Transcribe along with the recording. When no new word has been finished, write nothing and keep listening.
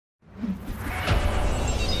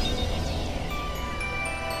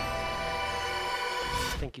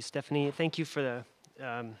Thank you, Stephanie. Thank you for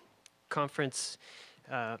the conference,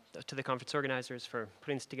 to the conference organizers for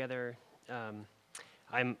putting this together.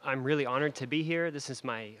 I'm really honored to be here. This is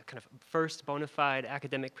my kind of first bona fide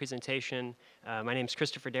academic presentation. My name is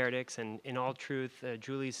Christopher Daradics, and in all truth,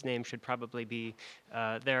 Julie's name should probably be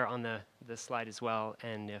there on the slide as well.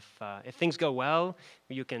 And if things go well,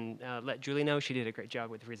 you can let Julie know she did a great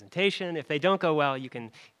job with the presentation. If they don't go well, you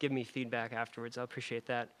can give me feedback afterwards. I'll appreciate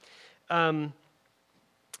that.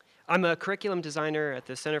 I'm a curriculum designer at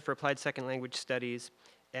the Center for Applied Second Language Studies.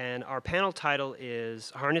 And our panel title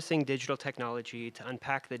is Harnessing Digital Technology to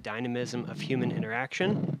Unpack the Dynamism of Human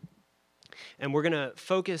Interaction. And we're going to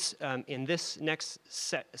focus in this next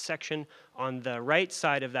section on the right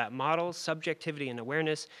side of that model, subjectivity and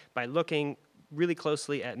awareness, by looking really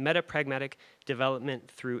closely at metapragmatic development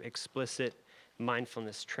through explicit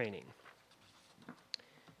mindfulness training.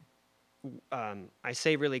 I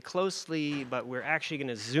say really closely, but we're actually going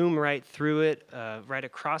to zoom right through it, right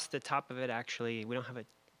across the top of it, actually. We don't have a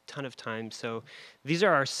ton of time. So these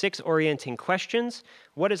are our 6 orienting questions.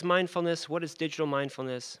 What is mindfulness? What is digital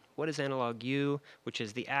mindfulness? What is Analog U, which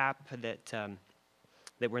is the app that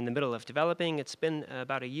we're in the middle of developing? It's been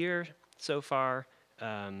about a year so far.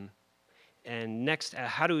 And next,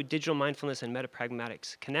 how do digital mindfulness and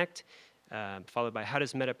metapragmatics connect? Followed by how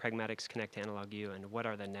does metapragmatics connect to Analog U, and what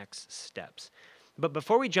are the next steps? But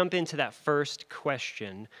before we jump into that first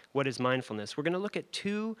question, what is mindfulness, we're going to look at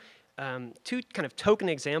two kind of token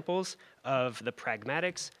examples of the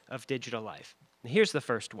pragmatics of digital life. And here's the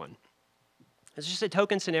first one. It's just a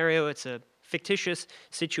token scenario. It's a fictitious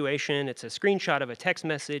situation. It's a screenshot of a text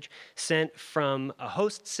message sent from a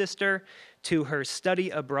host sister to her study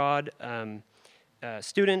abroad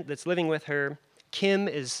student that's living with her. Kim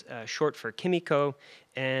is short for Kimiko,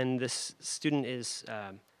 and this student is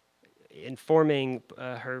informing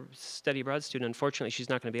her study abroad student, unfortunately, she's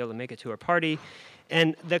not going to be able to make it to her party.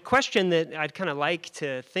 And the question that I'd kind of like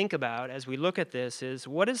to think about as we look at this is,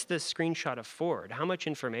 what does this screenshot afford? How much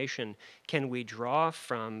information can we draw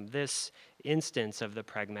from this instance of the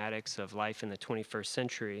pragmatics of life in the 21st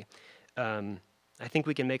century? I think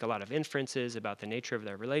we can make a lot of inferences about the nature of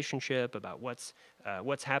their relationship, about what's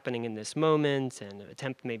happening in this moment, and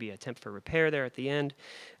maybe attempt for repair there at the end.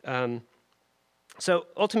 So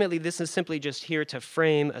ultimately, this is simply just here to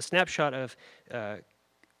frame a snapshot of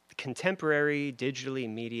contemporary, digitally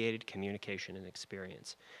mediated communication and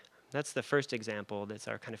experience. That's the first example. That's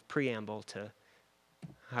our kind of preamble to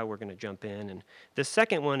how we're going to jump in. And the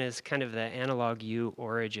second one is kind of the Analog U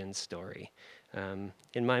origin story.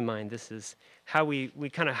 In my mind, this is how we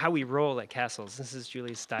roll at Castles. This is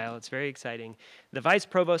Julie's style. It's very exciting. The Vice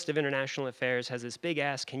Provost of International Affairs has this big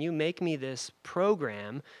ask: can you make me this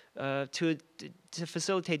program to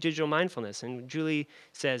facilitate digital mindfulness? And Julie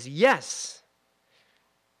says, yes.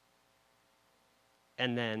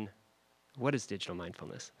 And then, what is digital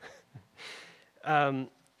mindfulness?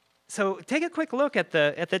 So take a quick look at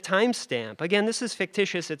the timestamp. Again, this is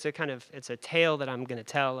fictitious. It's a tale that I'm going to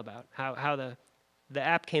tell about how the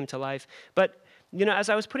app came to life. But as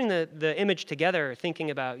I was putting the image together, thinking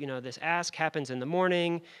about this ask happens in the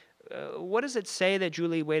morning. What does it say that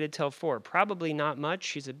Julie waited till 4? Probably not much.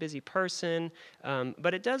 She's a busy person.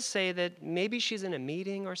 But it does say that maybe she's in a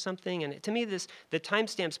meeting or something. And to me, the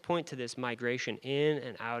timestamps point to this migration in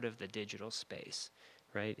and out of the digital space.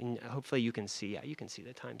 Right, and hopefully you can see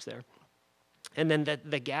the times there, and then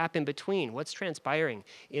the gap in between. What's transpiring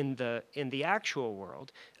in the actual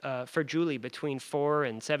world for Julie between 4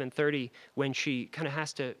 and 7:30, when she kind of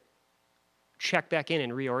has to check back in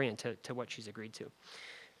and reorient to what she's agreed to.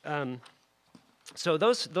 So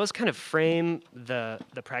those kind of frame the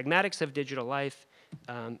pragmatics of digital life,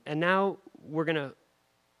 and now we're going to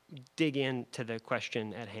dig into the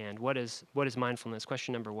question at hand. What is mindfulness?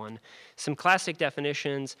 Question number 1. Some classic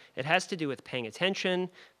definitions. It has to do with paying attention,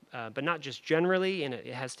 but not just generally, and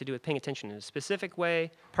it has to do with paying attention in a specific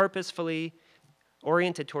way, purposefully,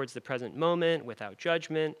 oriented towards the present moment, without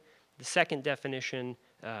judgment. The second definition,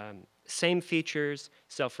 same features,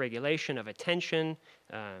 self-regulation of attention.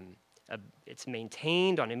 It's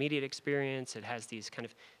maintained on immediate experience. It has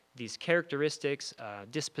these characteristics,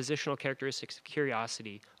 dispositional characteristics of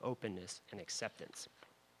curiosity, openness, and acceptance.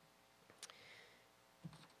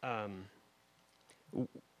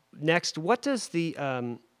 Next, what does the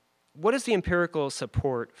empirical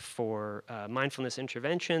support for mindfulness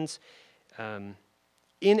interventions?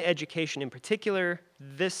 In education in particular,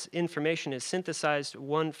 this information is synthesized,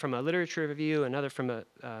 one from a literature review, another from a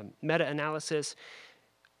meta-analysis.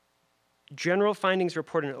 General findings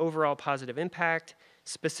report an overall positive impact.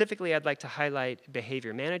 Specifically, I'd like to highlight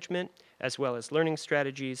behavior management as well as learning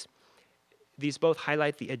strategies. These both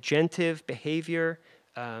highlight the agentive behavior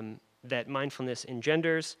that mindfulness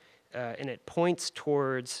engenders, and it points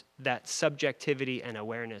towards that subjectivity and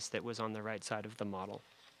awareness that was on the right side of the model.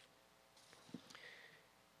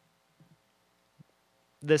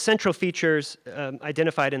 The central features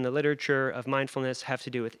identified in the literature of mindfulness have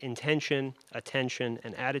to do with intention, attention,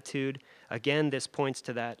 and attitude. Again, this points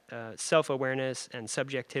to that self-awareness and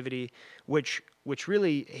subjectivity, which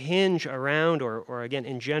really hinge around or again,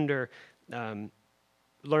 engender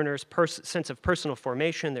learners' sense of personal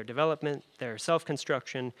formation, their development, their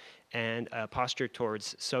self-construction, and a posture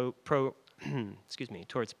towards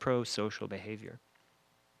towards pro-social behavior.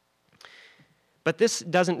 But this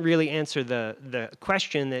doesn't really answer the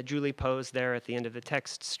question that Julie posed there at the end of the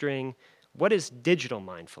text string. What is digital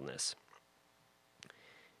mindfulness?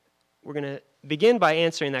 We're going to begin by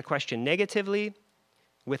answering that question negatively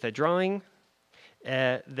with a drawing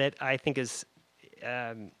that I think is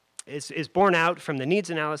borne out from the needs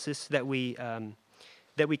analysis that we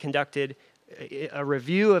conducted, a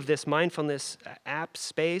review of this mindfulness app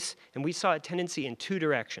space, and we saw a tendency in two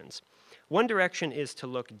directions. One direction is to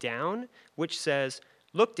look down, which says,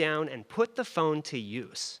 look down and put the phone to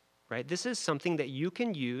use, right? This is something that you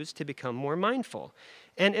can use to become more mindful.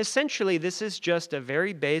 And essentially, this is just a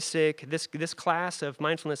very basic, this class of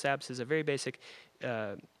mindfulness apps is a very basic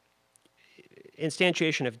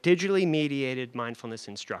instantiation of digitally mediated mindfulness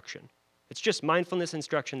instruction. It's just mindfulness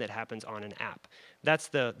instruction that happens on an app. That's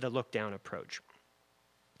the look down approach.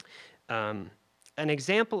 An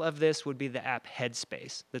example of this would be the app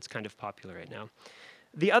Headspace that's kind of popular right now.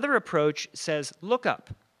 The other approach says, look up.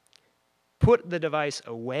 Put the device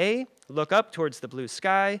away, look up towards the blue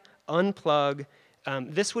sky, unplug.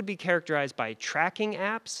 This would be characterized by tracking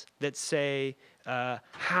apps that say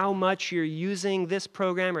how much you're using this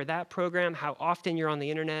program or that program, how often you're on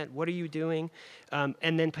the internet, what are you doing,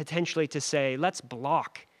 and then potentially to say, let's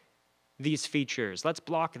block these features. Let's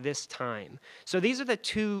block this time. So these are the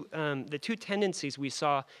two tendencies we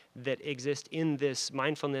saw that exist in this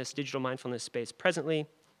mindfulness, digital mindfulness space presently,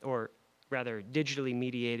 or rather digitally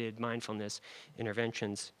mediated mindfulness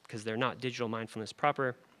interventions, because they're not digital mindfulness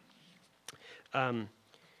proper. The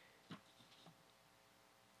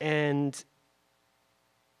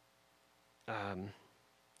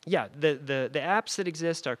apps that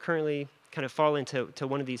exist are currently kind of fall into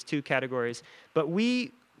one of these two categories, but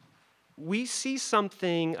we see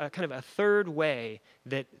something, kind of a third way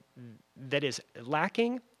that is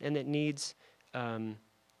lacking and that needs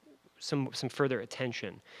some further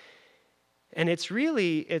attention. And it's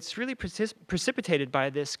really precipitated by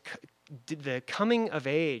this the coming of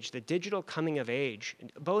age, the digital coming of age,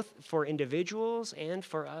 both for individuals and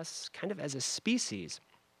for us kind of as a species.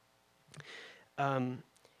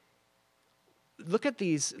 Look at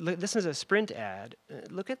these, this is a Sprint ad.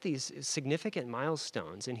 Look at these significant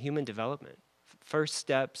milestones in human development. First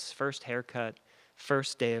steps, first haircut,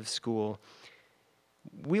 first day of school.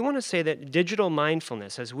 We want to say that digital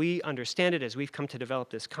mindfulness, as we understand it, as we've come to develop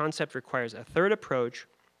this concept, requires a third approach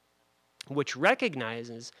which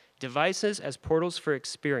recognizes devices as portals for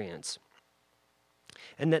experience,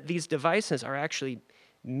 and that these devices are actually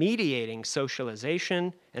mediating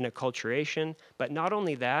socialization and acculturation, but not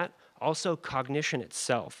only that, also cognition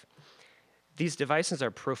itself. These devices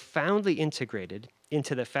are profoundly integrated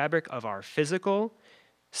into the fabric of our physical,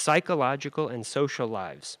 psychological, and social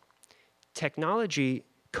lives. Technology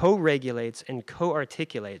co-regulates and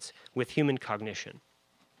co-articulates with human cognition.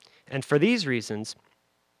 And for these reasons,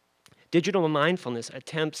 digital mindfulness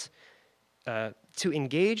attempts to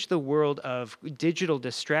engage the world of digital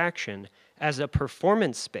distraction as a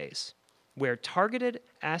performance space where targeted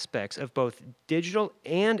aspects of both digital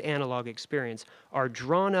and analog experience are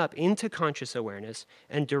drawn up into conscious awareness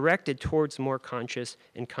and directed towards more conscious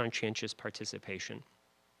and conscientious participation.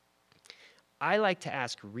 I like to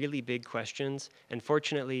ask really big questions, and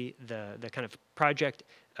fortunately, the kind of project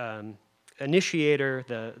initiator,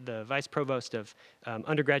 the vice provost of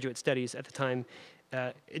undergraduate studies at the time,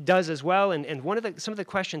 does as well. And some of the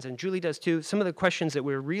questions, and Julie does too, some of the questions that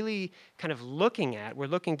we're really kind of looking at, we're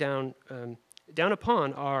looking down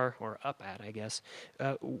upon are, or up at, I guess,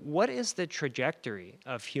 what is the trajectory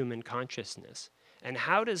of human consciousness? And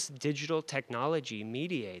how does digital technology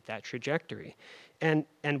mediate that trajectory? And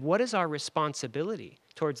what is our responsibility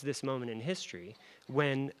towards this moment in history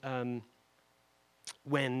when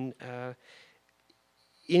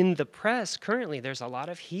in the press currently there's a lot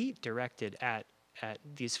of heat directed at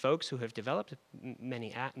these folks who have developed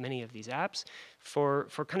many of these apps for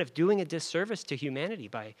kind of doing a disservice to humanity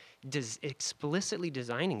by explicitly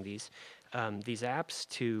designing these apps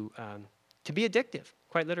to be addictive,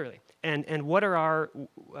 quite literally. And what are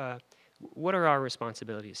what are our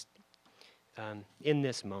responsibilities in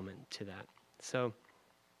this moment to that? So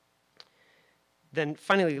then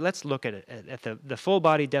finally, let's look at it, at the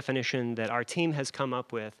full-body definition that our team has come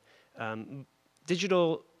up with.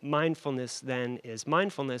 Digital mindfulness then is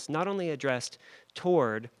mindfulness not only addressed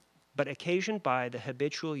toward, but occasioned by the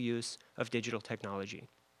habitual use of digital technology.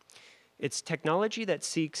 It's technology that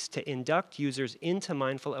seeks to induct users into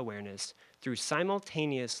mindful awareness through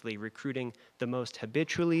simultaneously recruiting the most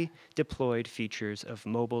habitually deployed features of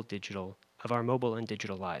our mobile and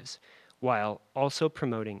digital lives, while also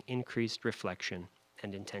promoting increased reflection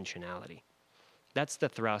and intentionality. That's the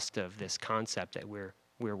thrust of this concept that we're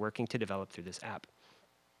working to develop through this app.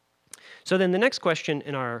 So then the next question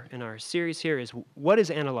in our series here is, what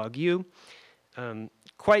is Analog U? Now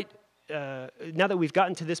that we've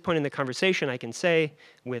gotten to this point in the conversation, I can say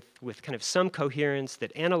with kind of some coherence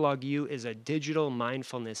that Analog U is a digital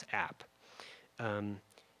mindfulness app.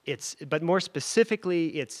 But more specifically,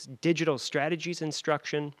 it's digital strategies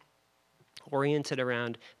instruction oriented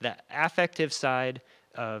around the affective side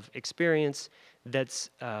of experience that's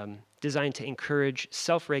designed to encourage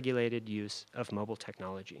self-regulated use of mobile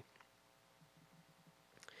technology.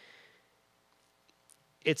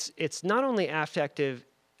 It's not only affective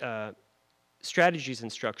strategies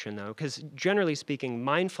instruction, though, because generally speaking,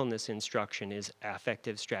 mindfulness instruction is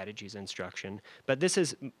affective strategies instruction, but this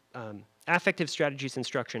is affective strategies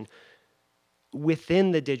instruction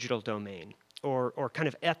within the digital domain, or kind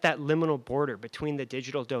of at that liminal border between the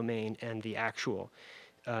digital domain and the actual.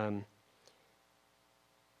 And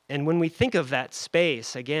when we think of that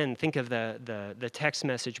space, again, think of the text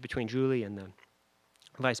message between Julie and the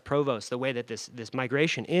Vice Provost, the way that this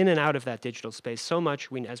migration in and out of that digital space, so much,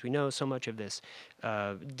 as we know, so much of this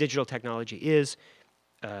digital technology is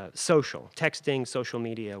social, texting, social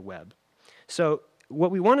media, web. So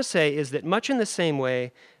what we want to say is that much in the same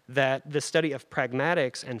way that the study of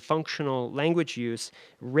pragmatics and functional language use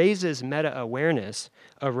raises meta-awareness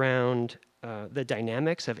around the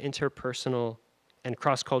dynamics of interpersonal and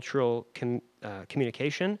cross-cultural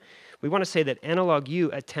communication, we want to say that Analog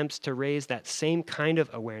U attempts to raise that same kind of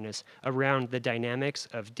awareness around the dynamics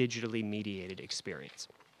of digitally mediated experience.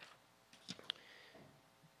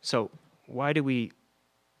 So why do we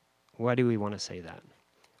want to say that?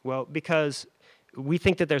 Well, because we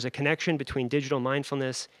think that there's a connection between digital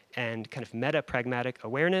mindfulness and kind of meta-pragmatic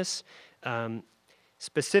awareness.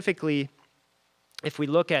 Specifically, if we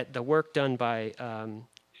look at the work done by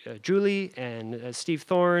Julie and Steve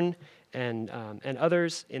Thorne and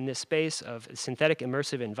others in this space of synthetic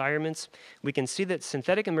immersive environments, we can see that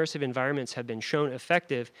synthetic immersive environments have been shown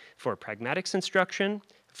effective for pragmatics instruction,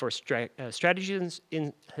 for strategies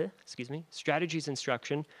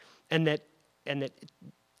instruction, and that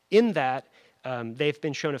in that they've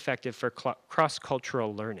been shown effective for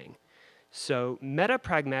cross-cultural learning. So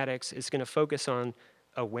metapragmatics is going to focus on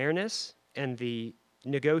awareness and the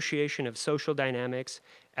negotiation of social dynamics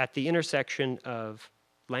at the intersection of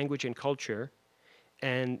language and culture.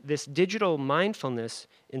 And this digital mindfulness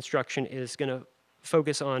instruction is going to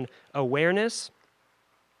focus on awareness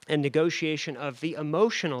and negotiation of the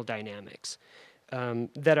emotional dynamics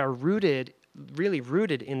that are really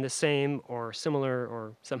rooted in the same or similar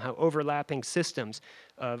or somehow overlapping systems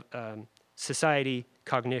of society,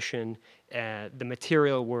 cognition, the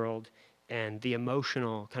material world, and the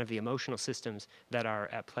emotional systems that are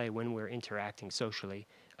at play when we're interacting socially,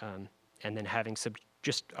 and then having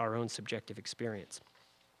just our own subjective experience.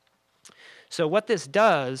 So what this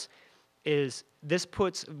does is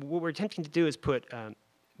what we're attempting to do is put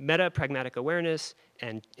meta-pragmatic awareness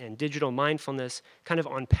and digital mindfulness kind of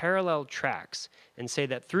on parallel tracks, and say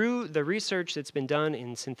that through the research that's been done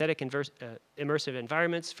in synthetic immersive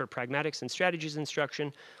environments for pragmatics and strategies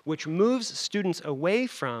instruction, which moves students away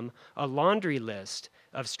from a laundry list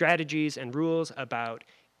of strategies and rules about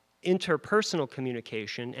interpersonal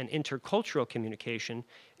communication and intercultural communication,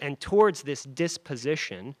 and towards this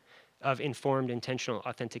disposition of informed, intentional,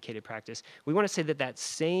 authenticated practice. We want to say that that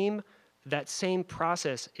same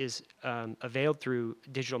process is availed through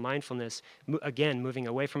digital mindfulness, again, moving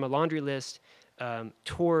away from a laundry list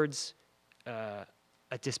towards a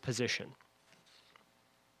disposition.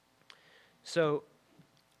 So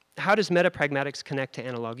how does metapragmatics connect to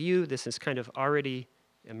Analog U? This is kind of already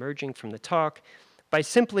emerging from the talk. By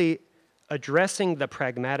simply addressing the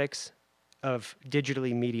pragmatics of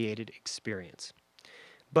digitally mediated experience,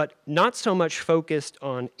 but not so much focused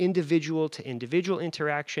on individual-to-individual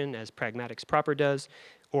interaction, as pragmatics proper does,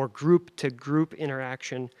 or group-to-group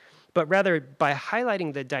interaction, but rather by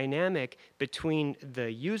highlighting the dynamic between the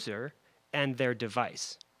user and their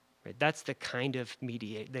device. Right? That's the kind of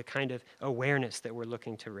awareness that we're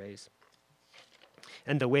looking to raise.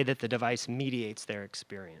 and the way that the device mediates their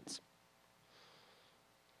experience.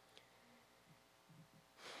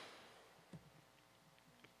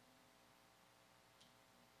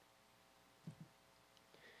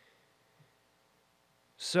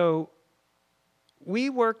 So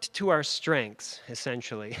we worked to our strengths,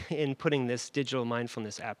 essentially, in putting this digital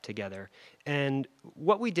mindfulness app together. And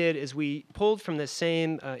what we did is we pulled from the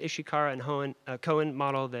same Ishikawa and Cohen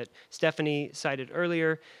model that Stephanie cited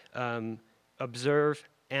earlier, observe,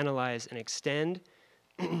 analyze, and extend.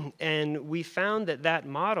 And we found that that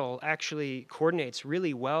model actually coordinates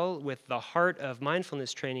really well with the heart of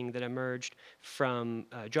mindfulness training that emerged from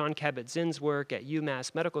John Kabat-Zinn's work at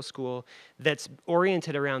UMass Medical School that's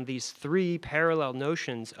oriented around these three parallel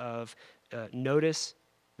notions of notice,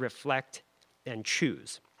 reflect, and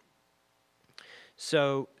choose.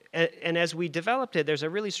 So, and as we developed it, there's a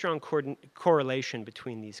really strong correlation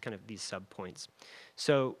between these subpoints.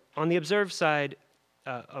 So on the observe side,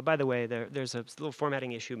 oh, by the way, there's a little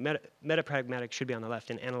formatting issue. Metapragmatic should be on the left,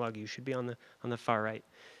 and analog U should be on the far right.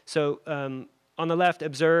 So on the left,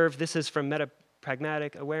 observe. This is from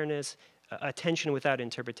metapragmatic awareness, attention without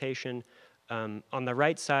interpretation. On the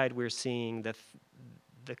right side, we're seeing the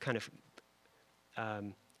kind of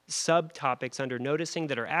subtopics under noticing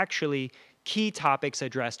that are actually key topics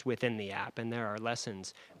addressed within the app, and there are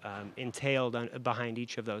lessons entailed behind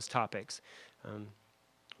each of those topics.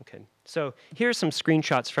 Okay, so here are some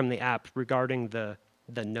screenshots from the app regarding the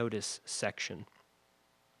notice section.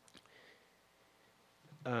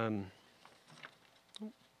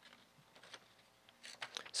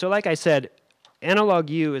 So like I said, analog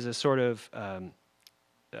U is a sort of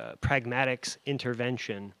pragmatics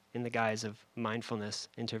intervention in the guise of mindfulness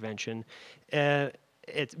intervention.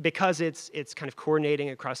 Because it's kind of coordinating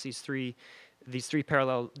across these three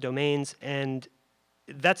parallel domains, and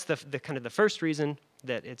that's the kind of the first reason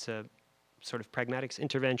that it's a sort of pragmatics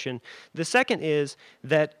intervention. The second is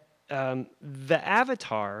that the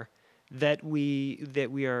avatar that we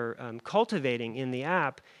are cultivating in the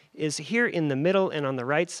app is here in the middle and on the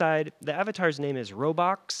right side. The avatar's name is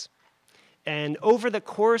Robox. And over the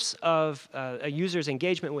course of a user's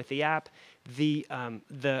engagement with the app, the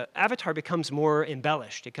avatar becomes more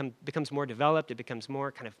embellished. It becomes more developed. It becomes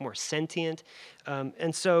more sentient.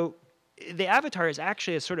 And so the avatar is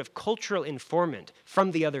actually a sort of cultural informant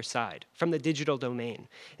from the other side, from the digital domain.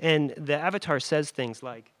 And the avatar says things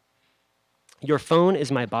like, "Your phone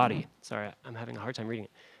is my body." Sorry, I'm having a hard time reading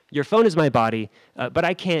it. "Your phone is my body, but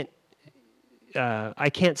I can't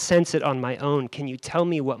sense it on my own. Can you tell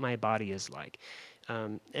me what my body is like?"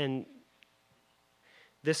 And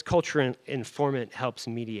this cultural informant helps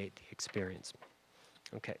mediate the experience.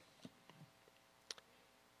 Okay.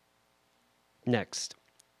 Next.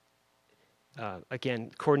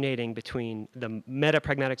 Again, coordinating between the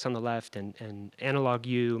metapragmatics on the left and analog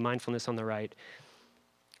U, mindfulness on the right.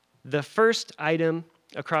 The first item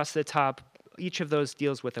across the top, each of those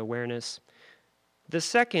deals with awareness. The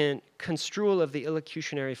second, construal of the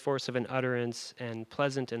illocutionary force of an utterance and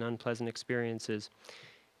pleasant and unpleasant experiences.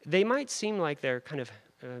 They might seem like they're kind of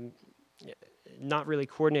not really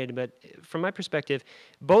coordinated, but from my perspective,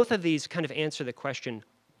 both of these kind of answer the question,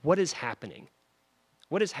 what is happening?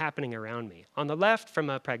 What is happening around me? On the left, from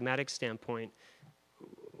a pragmatic standpoint,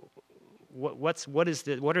 what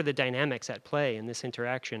are the dynamics at play in this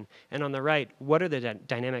interaction? And on the right, what are the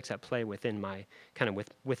dynamics at play within my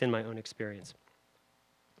within my own experience?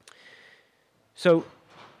 So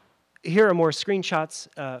here are more screenshots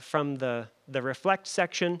from the reflect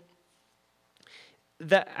section.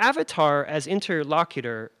 The avatar as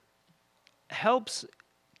interlocutor helps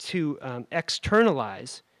to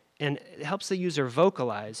externalize and it helps the user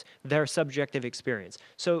vocalize their subjective experience.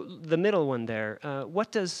 So the middle one there,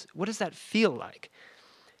 what does that feel like?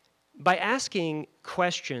 By asking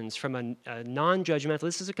questions from a non-judgmental,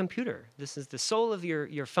 this is a computer, this is the soul of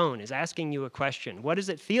your phone is asking you a question. What does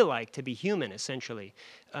it feel like to be human, essentially?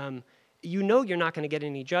 You know you're not going to get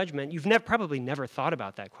any judgment. You've probably never thought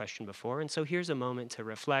about that question before, and so here's a moment to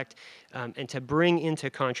reflect and to bring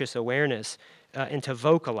into conscious awareness and to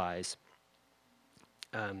vocalize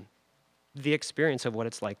the experience of what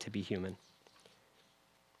it's like to be human.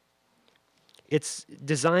 It's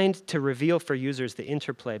designed to reveal for users the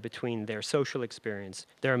interplay between their social experience,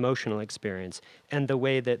 their emotional experience, and the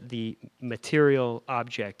way that the material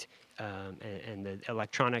object and the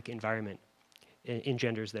electronic environment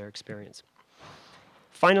engenders their experience.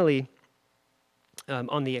 Finally,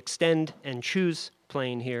 on the extend and choose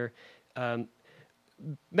plane here,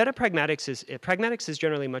 pragmatics is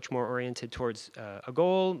generally much more oriented towards a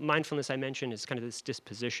goal. Mindfulness, I mentioned, is kind of this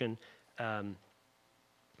disposition.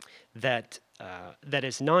 that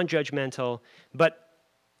is non-judgmental. But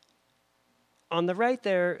on the right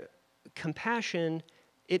there, compassion,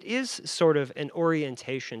 it is sort of an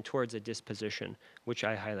orientation towards a disposition, which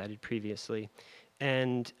I highlighted previously.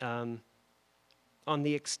 And on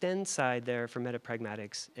the extend side there for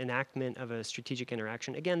metapragmatics, enactment of a strategic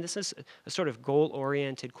interaction. Again, this is a sort of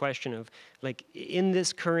goal-oriented question of, like, in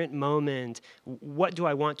this current moment, what do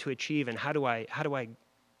I want to achieve, and how do I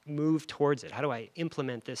move towards it? How do I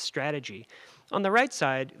implement this strategy? On the right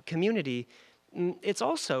side, community, it's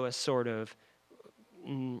also a sort of,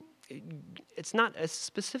 it's not a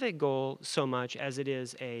specific goal so much as it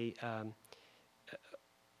is a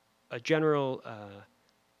general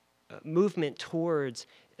movement towards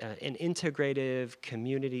an integrative,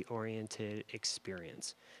 community-oriented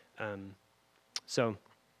experience. So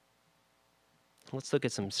let's look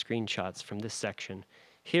at some screenshots from this section.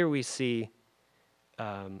 Here we see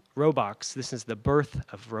Robox. This is the birth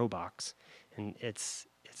of Robox, and it's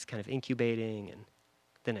kind of incubating, and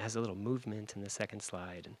then it has a little movement in the second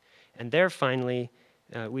slide, and there finally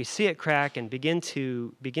we see it crack and begin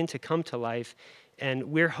to come to life. And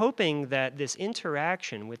we're hoping that this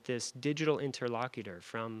interaction with this digital interlocutor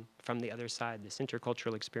from the other side, this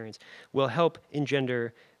intercultural experience, will help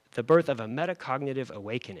engender the birth of a metacognitive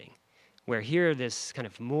awakening, where here this kind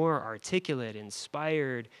of more articulate,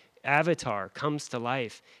 inspired avatar comes to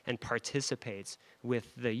life and participates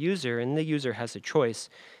with the user, and the user has a choice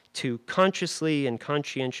to consciously and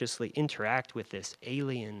conscientiously interact with this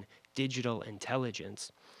alien digital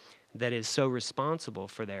intelligence that is so responsible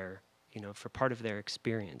for their, for part of their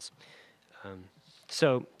experience.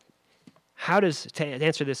 So how does, to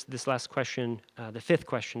answer this last question, the fifth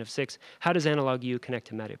question of 6, how does analog U connect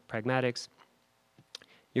to metapragmatics?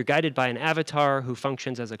 You're guided by an avatar who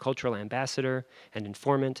functions as a cultural ambassador and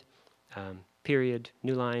informant, period,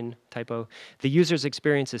 new line, typo. The user's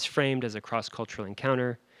experience is framed as a cross-cultural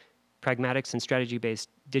encounter. Pragmatics and strategy-based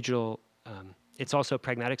digital, it's also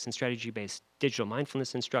pragmatics and strategy-based digital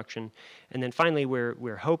mindfulness instruction. And then finally,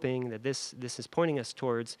 we're hoping that this is pointing us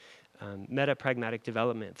towards metapragmatic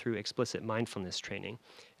development through explicit mindfulness training.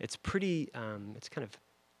 It's pretty, it's kind of,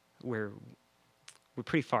 we're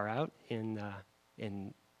pretty far out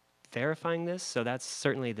in verifying this, so that's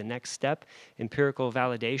certainly the next step, empirical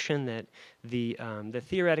validation that the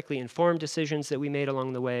theoretically informed decisions that we made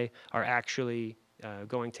along the way are actually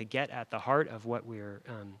going to get at the heart of what we're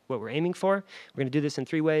aiming for. We're going to do this in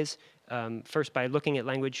 3 ways. First, by looking at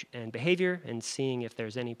language and behavior and seeing if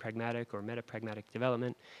there's any pragmatic or metapragmatic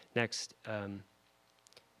development. Next,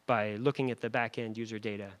 by looking at the back-end user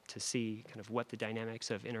data to see kind of what the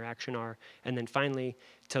dynamics of interaction are. And then finally,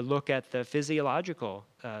 to look at the physiological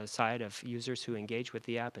side of users who engage with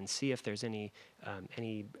the app and see if there's any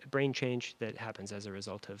brain change that happens as a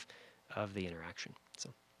result of the interaction.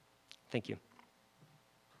 So, thank you.